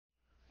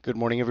Good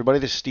morning, everybody.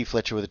 This is Steve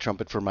Fletcher with a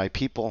trumpet for my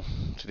people.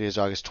 Today is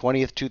August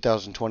 20th,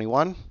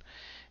 2021,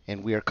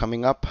 and we are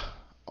coming up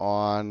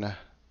on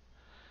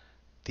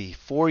the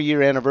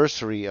 4-year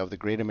anniversary of the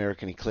Great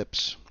American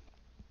Eclipse.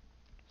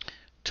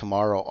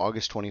 Tomorrow,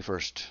 August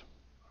 21st,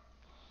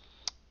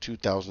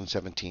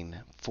 2017.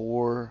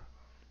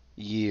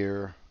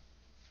 4-year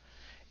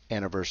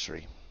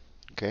anniversary.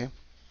 Okay?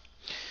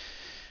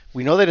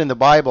 We know that in the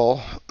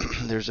Bible,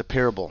 there's a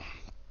parable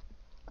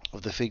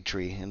of the fig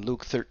tree in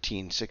Luke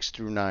 13:6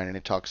 through 9, and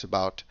it talks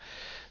about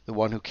the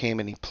one who came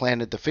and he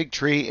planted the fig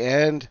tree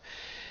and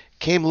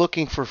came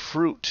looking for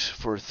fruit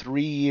for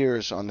 3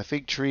 years on the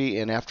fig tree,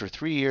 and after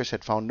 3 years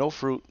had found no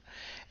fruit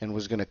and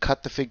was going to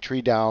cut the fig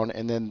tree down.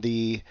 And then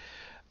the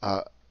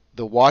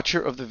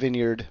watcher of the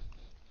vineyard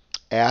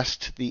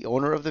asked the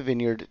owner of the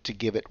vineyard to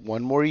give it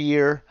one more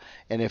year,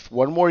 and if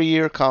one more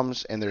year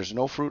comes and there's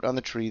no fruit on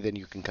the tree, then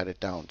you can cut it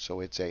down. So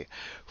it's a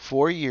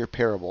 4-year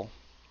parable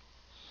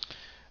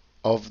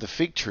of the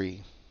fig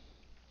tree,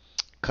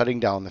 cutting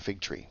down the fig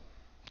tree.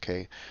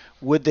 Okay,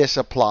 would this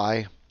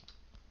apply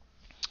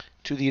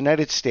to the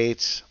United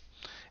States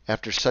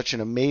after such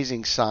an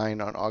amazing sign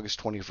on August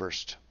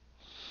 21st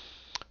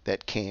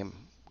that came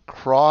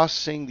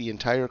crossing the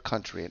entire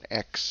country, an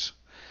X,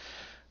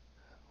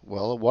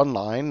 well, one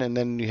line, and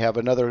then you have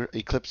another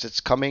eclipse that's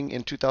coming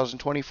in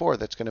 2024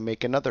 that's going to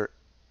make another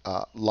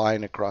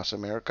line across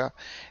America,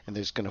 and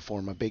there's going to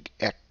form a big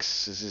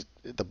X. Is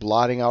it the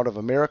blotting out of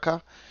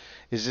America?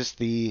 Is this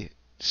the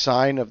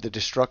sign of the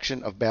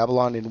destruction of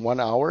Babylon in 1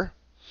 hour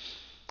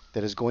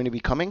that is going to be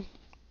coming?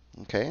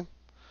 Okay.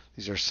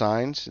 These are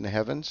signs in the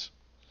heavens,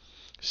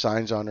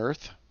 signs on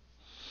earth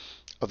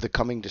of the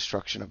coming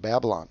destruction of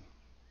Babylon.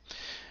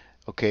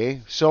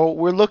 Okay. So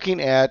we're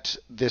looking at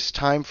this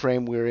time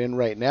frame we're in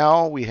right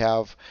now. We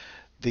have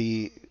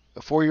the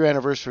 4-year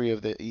anniversary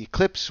of the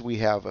eclipse. We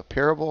have a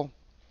parable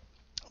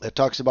that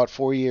talks about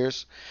 4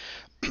 years.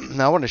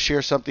 Now I want to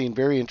share something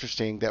very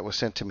interesting that was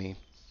sent to me.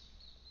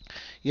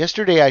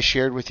 Yesterday I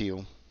shared with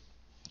you,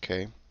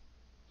 okay,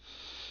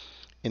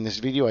 in this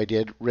video I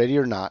did, Ready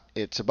or Not.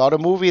 It's about a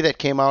movie that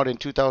came out in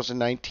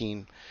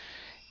 2019,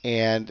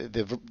 and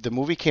the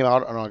movie came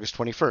out on August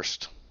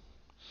 21st,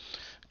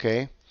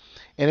 okay,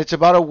 and it's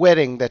about a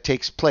wedding that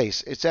takes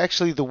place. It's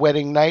actually the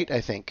wedding night, I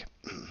think.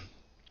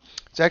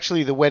 It's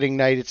actually the wedding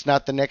night. It's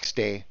not the next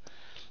day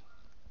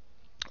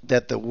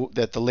that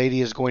the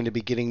lady is going to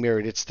be getting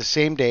married. It's the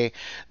same day.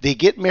 They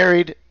get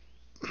married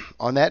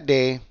on that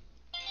day.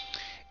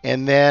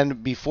 And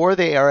then before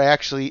they are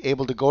actually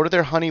able to go to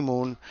their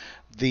honeymoon,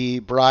 the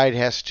bride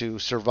has to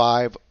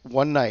survive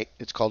one night.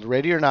 It's called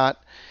Ready or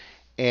Not,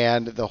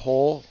 and the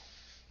whole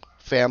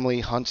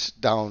family hunts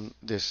down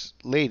this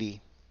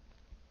lady,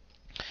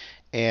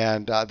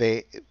 and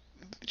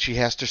she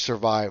has to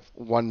survive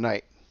one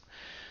night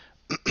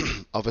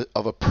of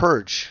a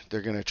purge.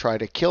 They're going to try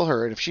to kill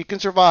her, and if she can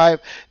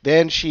survive,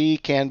 then she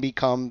can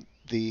become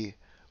the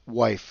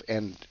wife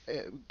and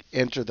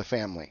enter the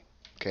family.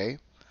 Okay.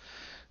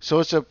 So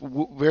it's a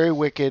very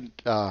wicked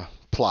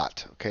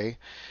plot, okay?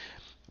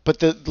 But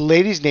the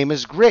lady's name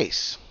is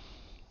Grace,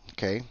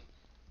 okay?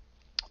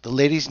 The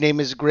lady's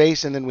name is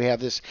Grace, and then we have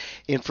this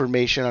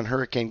information on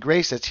Hurricane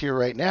Grace that's here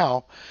right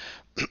now.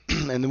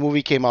 And the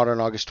movie came out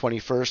on August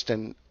 21st,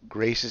 and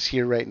Grace is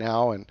here right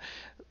now and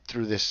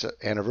through this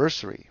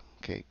anniversary,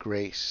 okay,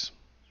 Grace.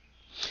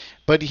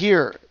 But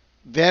here,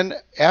 then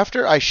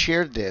after I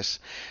shared this,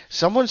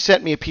 someone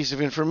sent me a piece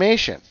of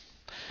information.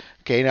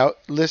 Okay, now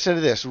listen to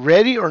this.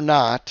 Ready or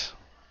Not,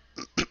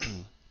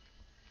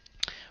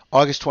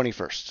 August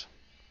 21st.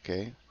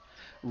 Okay,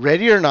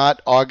 Ready or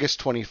Not, August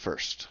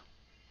 21st.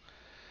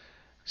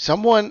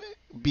 Someone,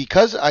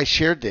 because I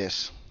shared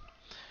this,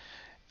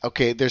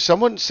 okay, there's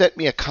someone sent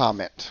me a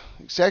comment.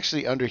 It's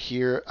actually under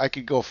here. I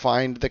could go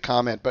find the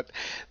comment, but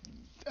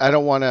I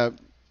don't want to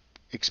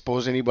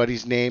expose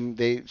anybody's name.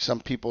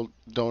 Some people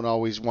don't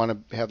always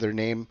want to have their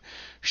name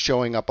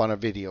showing up on a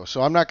video,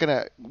 so I'm not going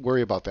to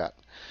worry about that.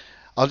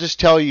 I'll just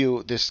tell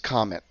you this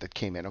comment that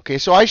came in. Okay,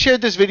 so I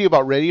shared this video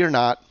about Ready or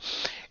Not,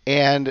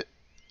 and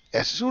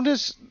as soon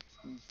as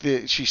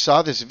she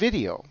saw this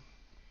video,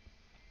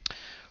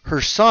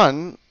 her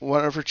son,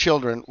 one of her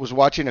children, was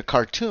watching a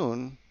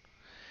cartoon,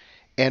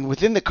 and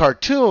within the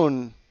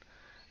cartoon,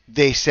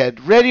 they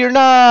said, Ready or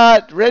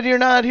Not,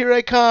 here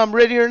I come,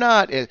 Ready or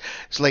Not.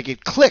 It's like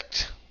it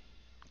clicked.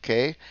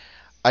 Okay,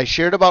 I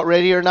shared about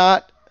Ready or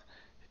Not.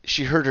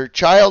 She heard her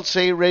child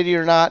say Ready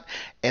or Not,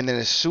 and then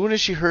as soon as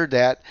she heard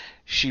that,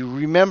 she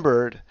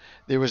remembered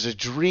there was a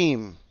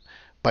dream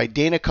by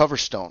Dana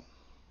Coverstone.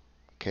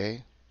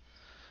 Okay?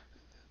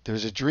 There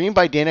was a dream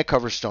by Dana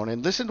Coverstone,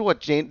 and listen to what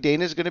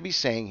Dana is going to be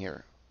saying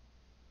here.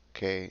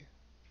 Okay?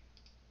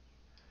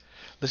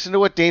 Listen to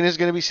what Dana is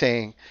going to be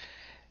saying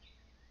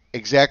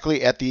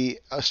exactly at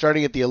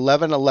starting at the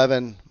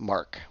 11:11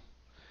 mark.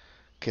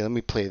 Okay, let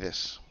me play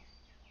this.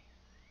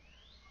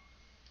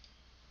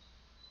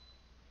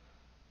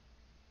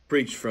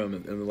 Preached from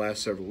in the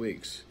last several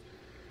weeks.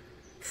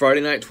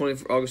 Friday night,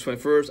 August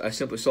 21st, I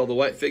simply saw the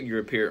white figure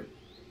appear,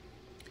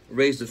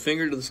 raised a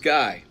finger to the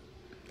sky,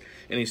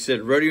 And he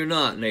said, "Ready or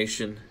not,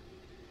 nation,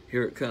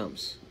 here it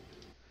comes."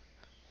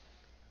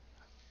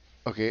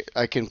 Okay,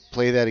 I can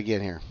play that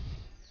again here.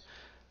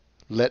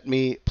 Let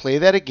me play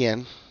that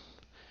again.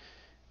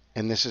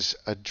 And this is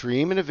a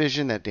dream and a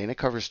vision that Dana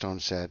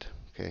Coverstone said.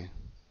 Okay.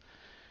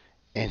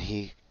 And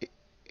he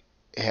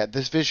had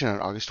this vision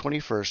on August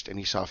 21st, and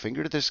he saw a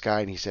finger to the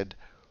sky, and he said,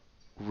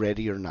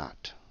 "Ready or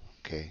not."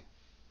 Okay.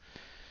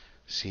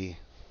 See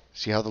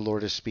how the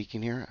Lord is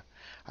speaking here?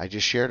 I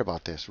just shared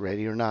about this.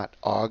 Ready or not,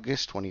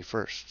 August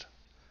 21st.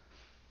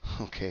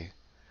 Okay.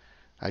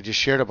 I just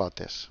shared about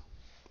this.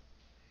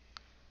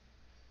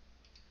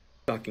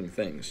 Shocking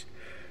things.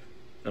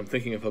 I'm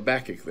thinking of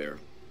Habakkuk there,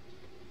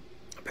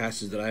 a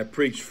passage that I have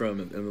preached from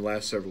in the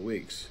last several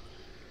weeks.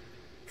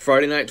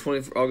 Friday night,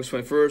 August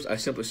 21st, I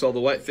simply saw the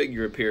white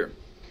figure appear,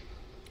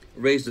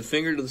 raised a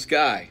finger to the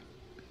sky,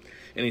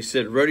 and he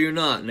said, "Ready or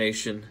not,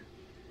 nation,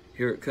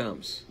 here it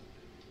comes."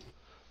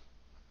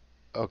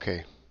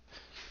 Okay.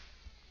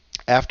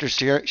 After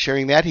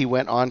sharing that, he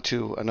went on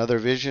to another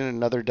vision,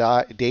 another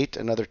date,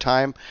 another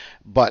time.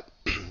 But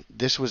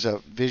this was a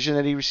vision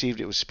that he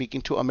received. It was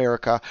speaking to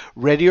America.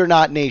 Ready or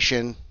not,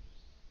 nation.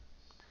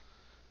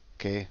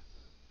 Okay.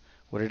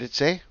 What did it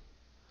say?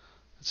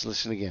 Let's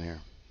listen again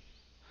here.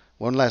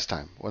 One last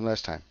time.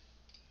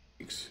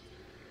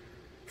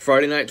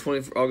 Friday night,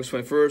 August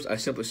 21st, I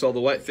simply saw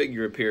the white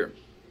figure appear,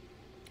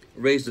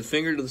 raised a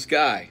finger to the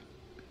sky,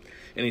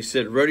 and he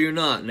said, "Ready or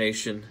not,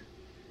 nation,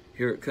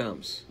 here it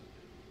comes."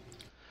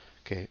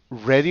 Okay.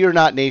 Ready or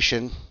not,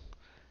 nation,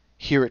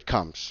 here it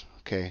comes.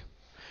 Okay.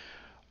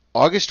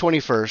 August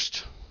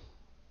 21st,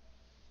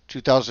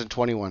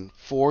 2021,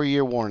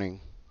 4-year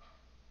warning.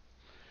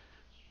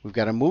 We've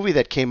got a movie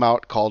that came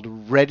out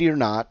called Ready or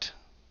Not.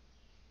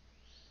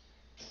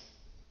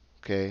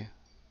 Okay.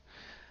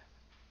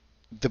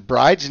 The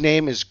bride's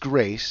name is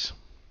Grace.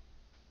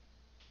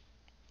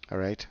 All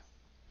right.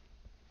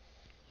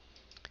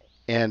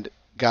 And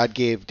God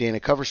gave Dana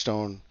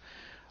Coverstone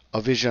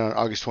a vision on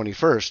August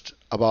 21st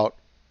about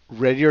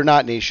Ready or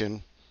Not,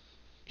 nation,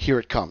 here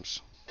it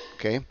comes.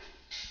 Okay.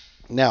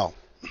 Now,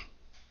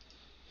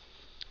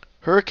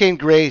 Hurricane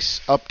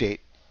Grace update.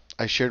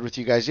 I shared with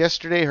you guys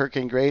yesterday.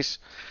 Hurricane Grace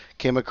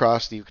came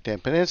across the Yucatan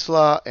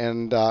Peninsula,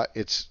 and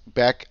it's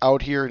back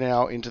out here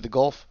now into the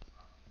Gulf,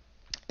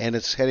 and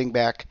it's heading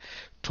back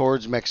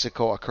towards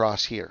Mexico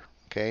across here.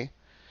 Okay.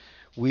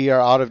 We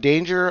are out of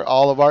danger.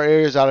 All of our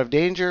areas out of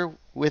danger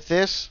with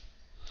this,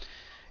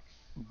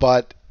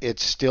 but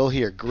it's still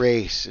here.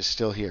 Grace is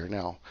still here.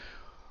 Now,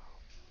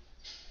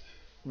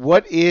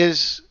 what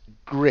is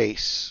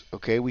grace?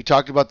 Okay, we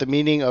talked about the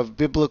meaning of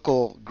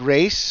biblical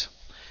grace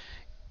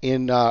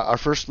in our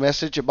first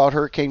message about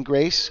Hurricane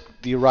Grace,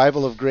 the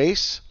arrival of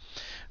grace.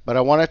 But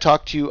I want to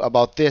talk to you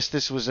about this.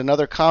 This was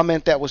another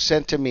comment that was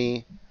sent to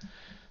me.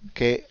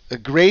 Okay, a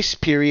grace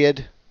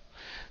period.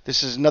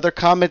 This is another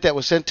comment that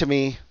was sent to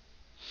me,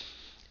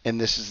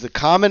 and this is the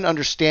common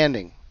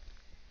understanding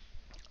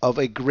of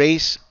a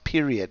grace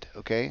period.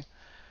 Okay,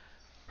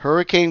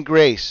 Hurricane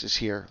Grace is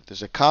here.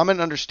 There's a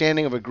common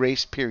understanding of a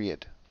grace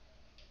period.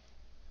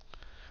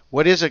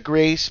 What is a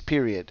grace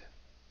period?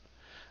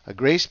 A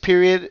grace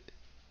period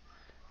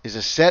is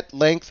a set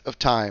length of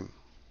time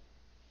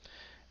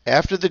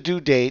after the due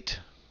date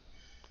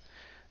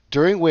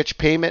during which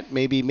payment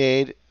may be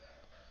made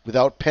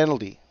without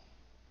penalty.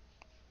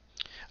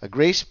 A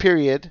grace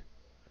period,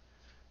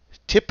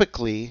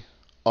 typically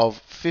of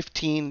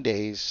 15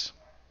 days,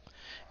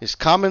 is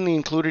commonly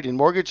included in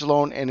mortgage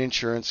loan and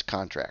insurance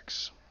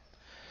contracts.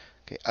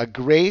 Okay, a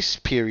grace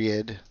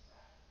period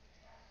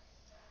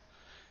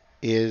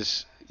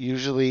is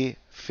usually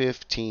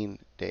 15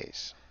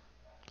 days.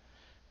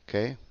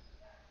 Okay?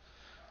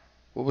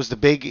 What was the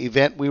big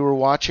event we were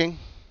watching?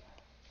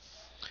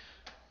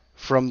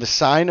 From the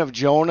sign of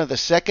Jonah, the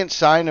second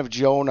sign of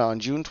Jonah on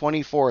June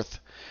 24th,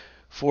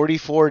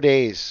 44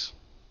 days,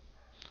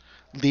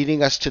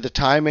 leading us to the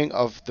timing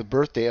of the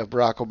birthday of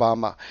Barack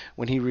Obama,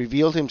 when he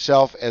revealed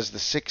himself as the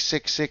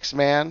 666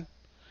 man.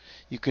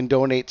 You can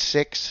donate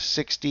 $6,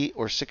 $60,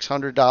 or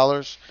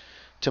 $600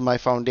 to my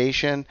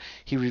foundation.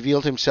 He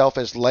revealed himself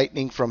as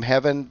lightning from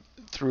heaven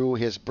through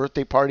his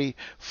birthday party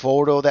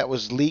photo that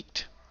was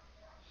leaked.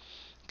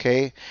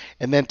 Okay,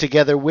 and then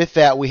together with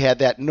that, we had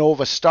that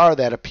nova star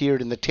that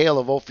appeared in the tail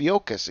of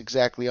Ophiuchus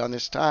exactly on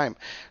this time.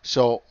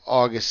 So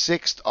August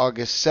 6th,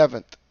 August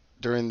 7th,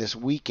 during this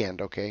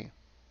weekend, okay?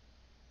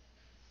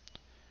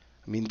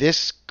 I mean,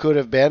 this could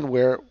have been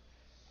where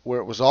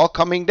it was all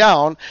coming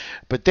down,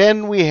 but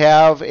then we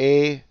have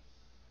a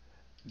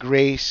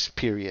grace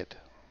period.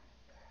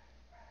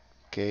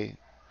 Okay?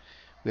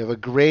 We have a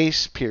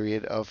grace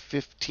period of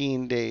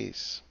 15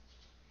 days.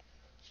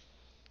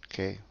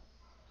 Okay?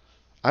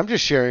 I'm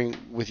just sharing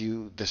with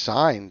you the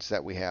signs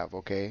that we have,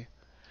 okay?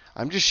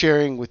 I'm just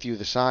sharing with you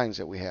the signs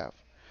that we have.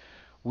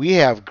 We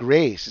have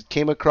grace. It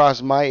came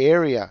across my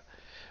area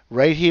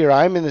right here.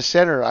 I'm in the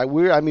center.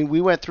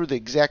 We went through the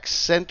exact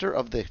center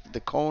of the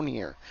cone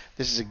here.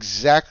 This is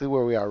exactly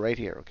where we are right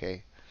here,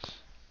 okay?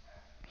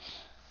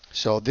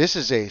 So this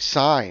is a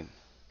sign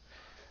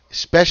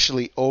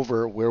especially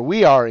over where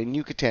we are in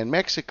Yucatan,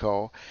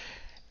 Mexico.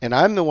 And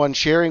I'm the one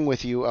sharing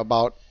with you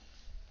about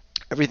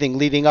everything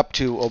leading up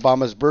to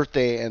Obama's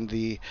birthday and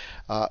the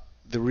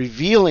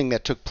revealing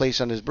that took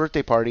place on his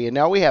birthday party. And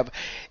now we have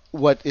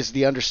what is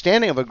the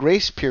understanding of a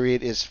grace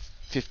period is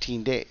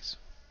 15 days.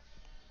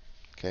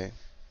 Okay.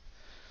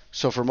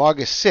 So from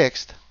August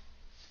 6th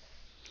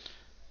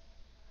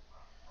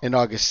and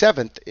August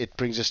 7th, it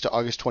brings us to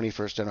August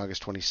 21st and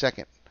August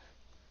 22nd.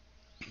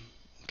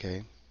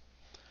 Okay.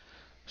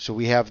 So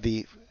we have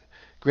the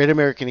Great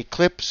American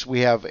Eclipse.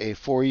 We have a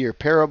 4-year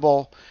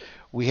parable.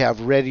 We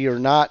have Ready or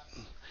Not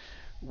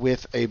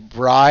with a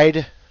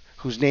bride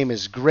whose name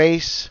is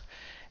Grace,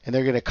 and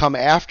they're going to come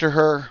after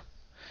her.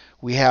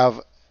 We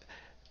have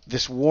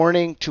this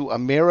warning to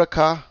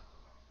America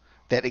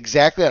that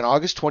exactly on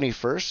August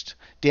 21st,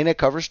 Dana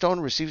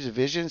Coverstone receives a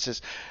vision and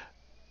says,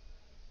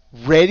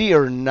 Ready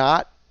or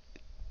not,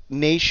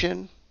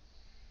 nation,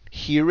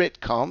 here it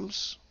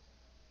comes.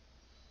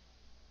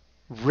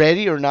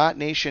 Ready or not,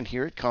 nation,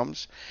 here it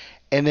comes.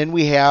 And then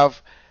we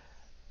have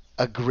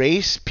a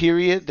grace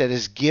period that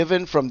is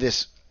given from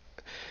this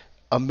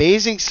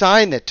amazing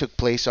sign that took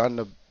place on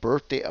the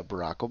birthday of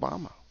Barack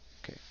Obama.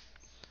 Okay.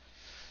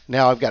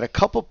 Now I've got a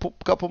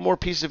couple more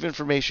pieces of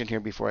information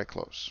here before I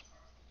close.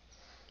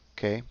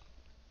 Okay.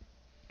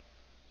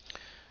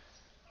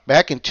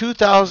 Back in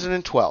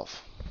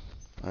 2012,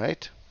 all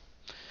right.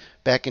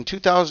 Back in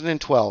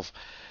 2012,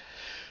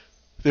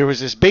 there was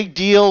this big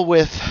deal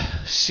with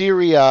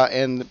Syria,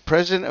 and the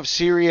president of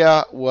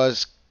Syria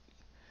was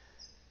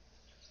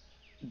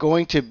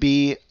going to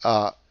be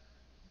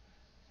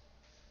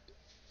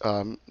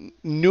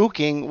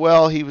nuking.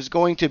 Well, he was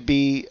going to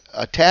be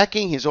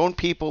attacking his own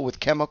people with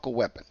chemical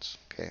weapons.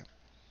 Okay.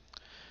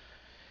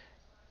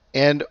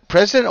 And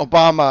President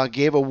Obama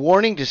gave a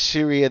warning to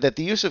Syria that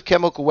the use of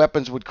chemical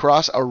weapons would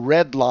cross a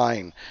red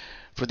line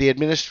for the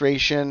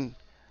administration.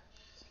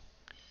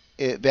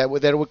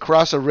 That it would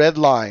cross a red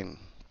line.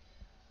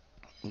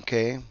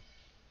 Okay.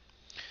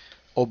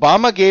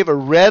 Obama gave a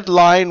red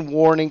line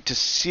warning to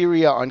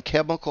Syria on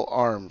chemical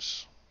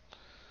arms.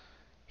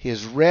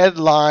 His red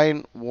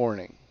line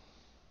warning.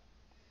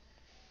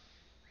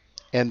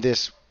 And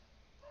this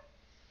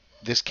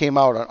came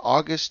out on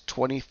August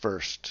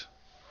 21st,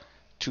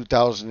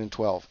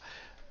 2012.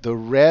 The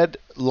red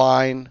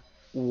line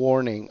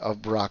warning of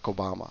Barack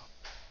Obama.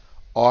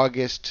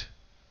 August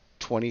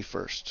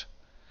 21st,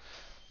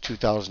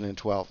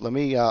 2012. Let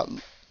me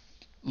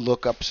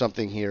look up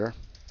something here.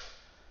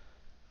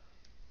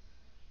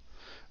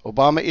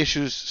 Obama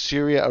issues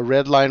Syria a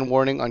red line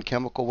warning on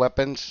chemical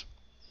weapons.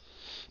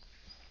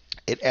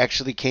 It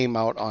actually came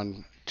out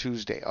on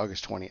Tuesday,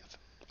 August 20th.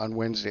 On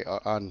Monday,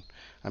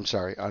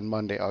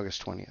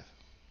 August 20th.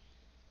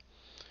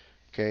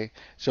 Okay,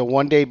 so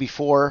one day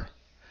before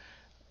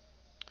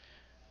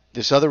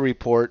this other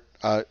report,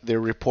 they're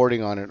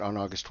reporting on it on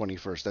August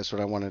 21st. That's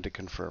what I wanted to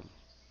confirm.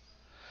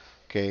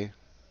 Okay,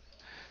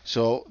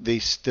 so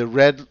the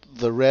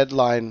red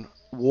line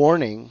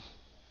warning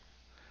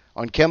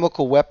on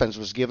chemical weapons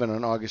was given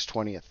on August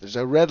 20th. There's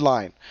a red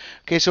line.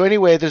 Okay, so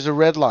anyway, there's a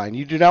red line.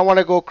 You do not want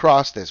to go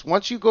across this.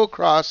 Once you go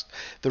across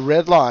the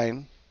red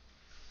line,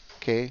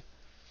 okay,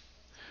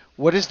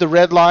 what is the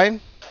red line?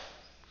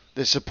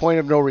 This is a point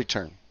of no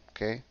return.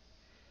 Okay,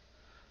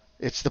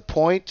 it's the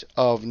point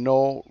of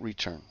no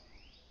return.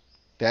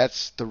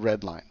 That's the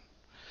red line.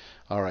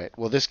 All right.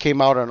 Well, this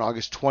came out on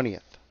August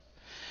 20th.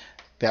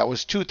 That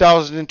was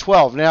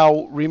 2012.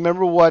 Now,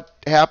 remember what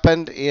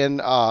happened in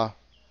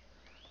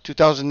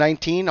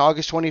 2019,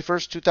 August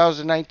 21st,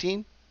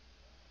 2019?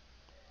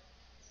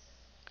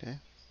 Okay.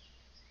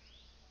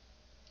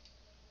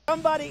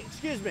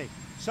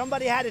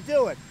 Somebody had to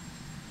do it.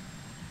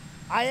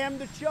 I am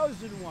the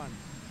chosen one.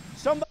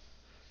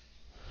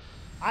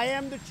 I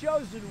am the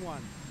chosen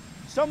one.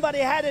 Somebody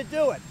had to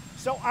do it.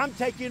 So I'm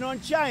taking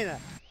on China.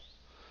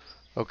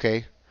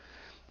 Okay.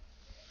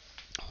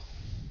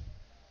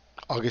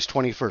 August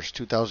 21st,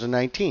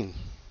 2019.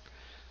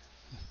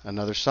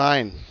 Another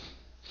sign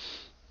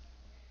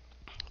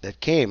that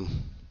came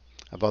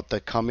about the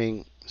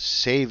coming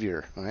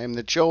Savior. I am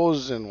the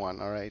chosen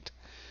one, all right?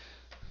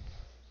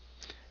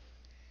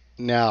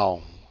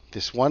 Now,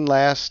 this one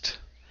last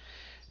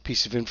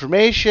piece of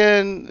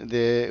information.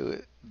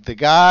 The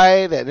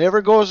guy that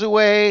never goes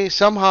away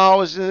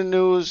somehow is in the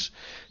news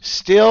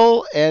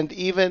still, and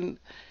even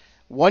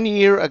 1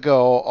 year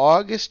ago,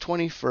 August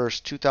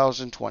 21st,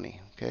 2020.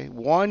 Okay,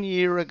 1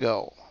 year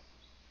ago,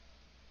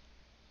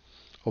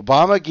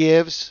 Obama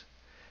gives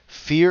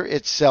fear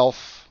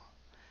itself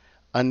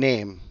a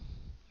name.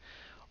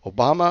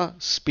 Obama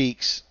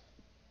speaks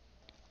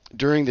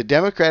during the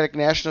Democratic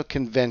National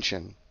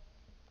Convention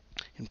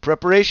in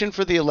preparation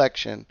for the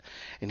election,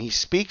 and he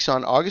speaks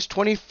on August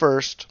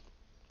 21st,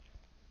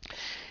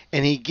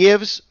 and he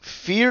gives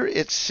fear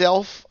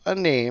itself a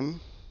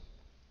name,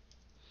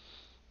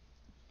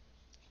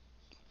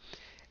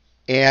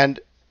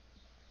 and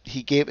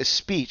he gave a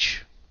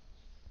speech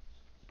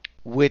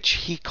which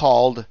he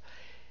called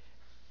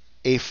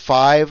a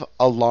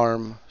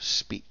 5-alarm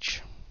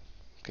speech.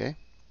 Okay?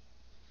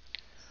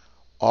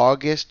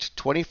 August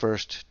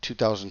 21st,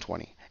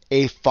 2020.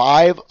 A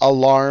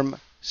 5-alarm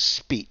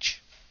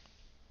speech.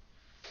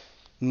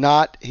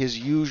 Not his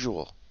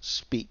usual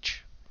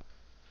speech.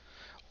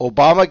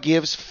 Obama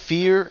gives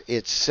fear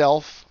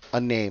itself a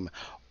name.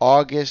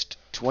 August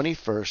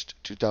 21st,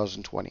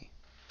 2020.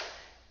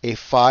 A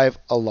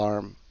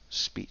 5-alarm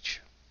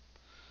speech.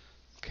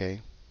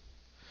 Okay.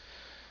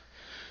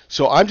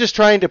 So I'm just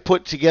trying to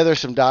put together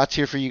some dots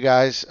here for you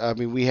guys. I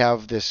mean, we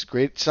have this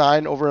great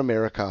sign over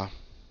America.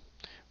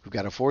 We've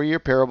got a 4-year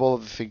parable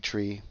of the fig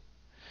tree.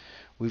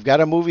 We've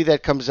got a movie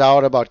that comes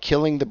out about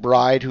killing the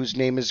bride whose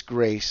name is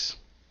Grace.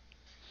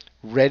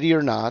 Ready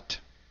or not.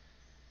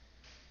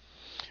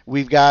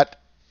 We've got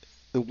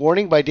the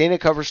warning by Dana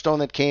Coverstone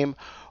that came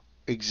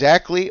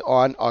exactly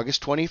on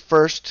August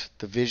 21st,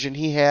 the vision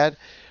he had.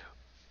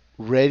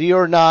 Ready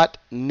or not,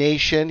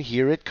 nation,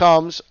 here it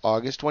comes,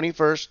 August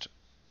 21st.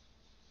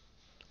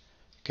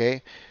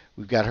 Okay,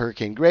 we've got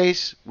Hurricane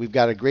Grace. We've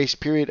got a grace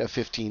period of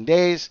 15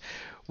 days.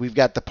 We've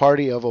got the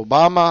party of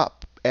Obama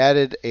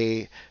added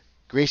a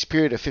grace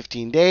period of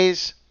 15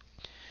 days.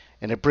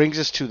 And it brings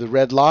us to the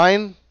red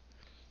line,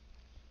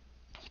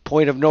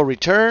 point of no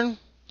return.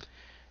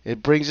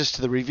 It brings us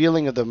to the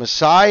revealing of the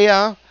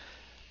Messiah.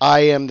 I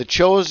am the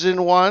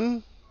chosen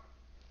one.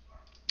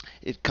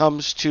 It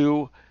comes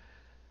to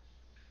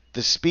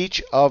the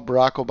speech of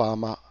Barack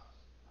Obama,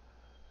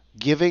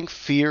 giving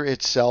fear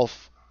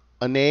itself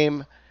a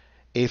name,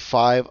 a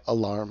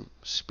 5-alarm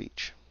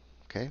speech.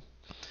 Okay?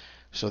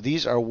 So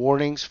these are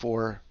warnings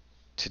for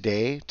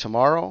today,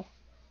 tomorrow,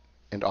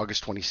 and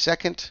August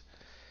 22nd,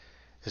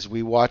 as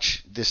we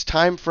watch this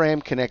time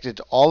frame connected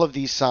to all of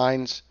these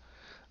signs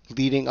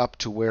leading up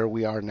to where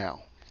we are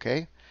now.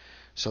 Okay?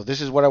 So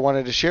this is what I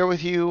wanted to share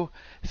with you.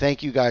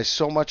 Thank you guys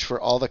so much for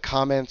all the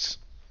comments,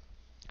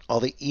 all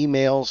the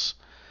emails.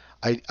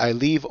 I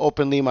leave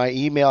openly my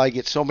email. I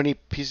get so many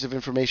pieces of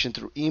information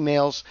through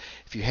emails.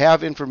 If you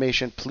have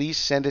information, please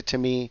send it to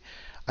me.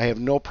 I have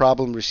no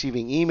problem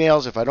receiving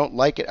emails. If I don't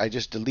like it, I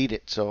just delete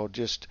it. So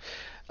just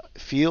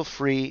feel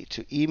free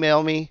to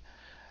email me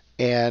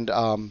and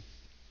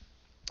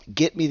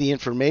get me the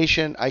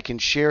information. I can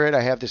share it.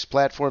 I have this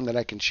platform that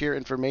I can share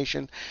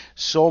information.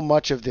 So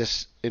much of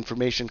this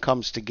information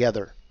comes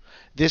together.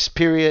 This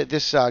period,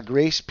 this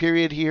grace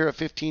period here of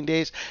 15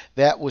 days,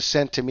 that was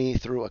sent to me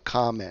through a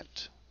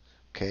comment.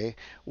 Okay,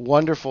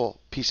 wonderful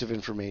piece of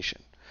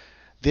information.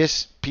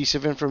 This piece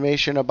of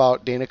information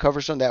about Dana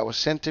Coverstone, that was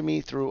sent to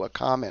me through a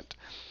comment.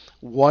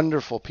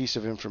 Wonderful piece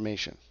of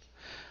information.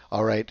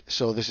 All right,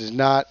 so this is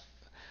not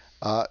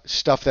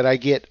stuff that I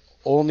get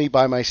only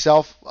by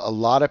myself. A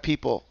lot of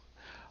people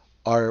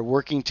are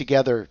working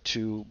together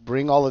to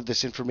bring all of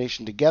this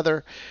information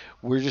together.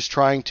 We're just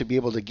trying to be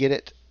able to get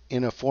it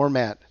in a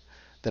format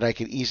that I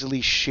can easily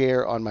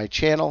share on my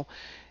channel.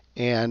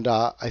 And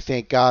I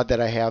thank God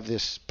that I have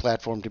this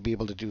platform to be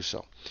able to do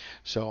so.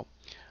 So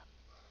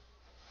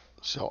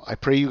I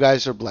pray you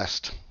guys are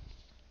blessed.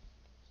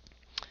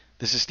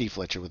 This is Steve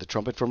Fletcher with the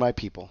trumpet for my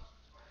people,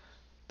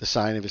 the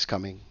sign of his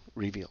coming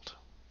revealed.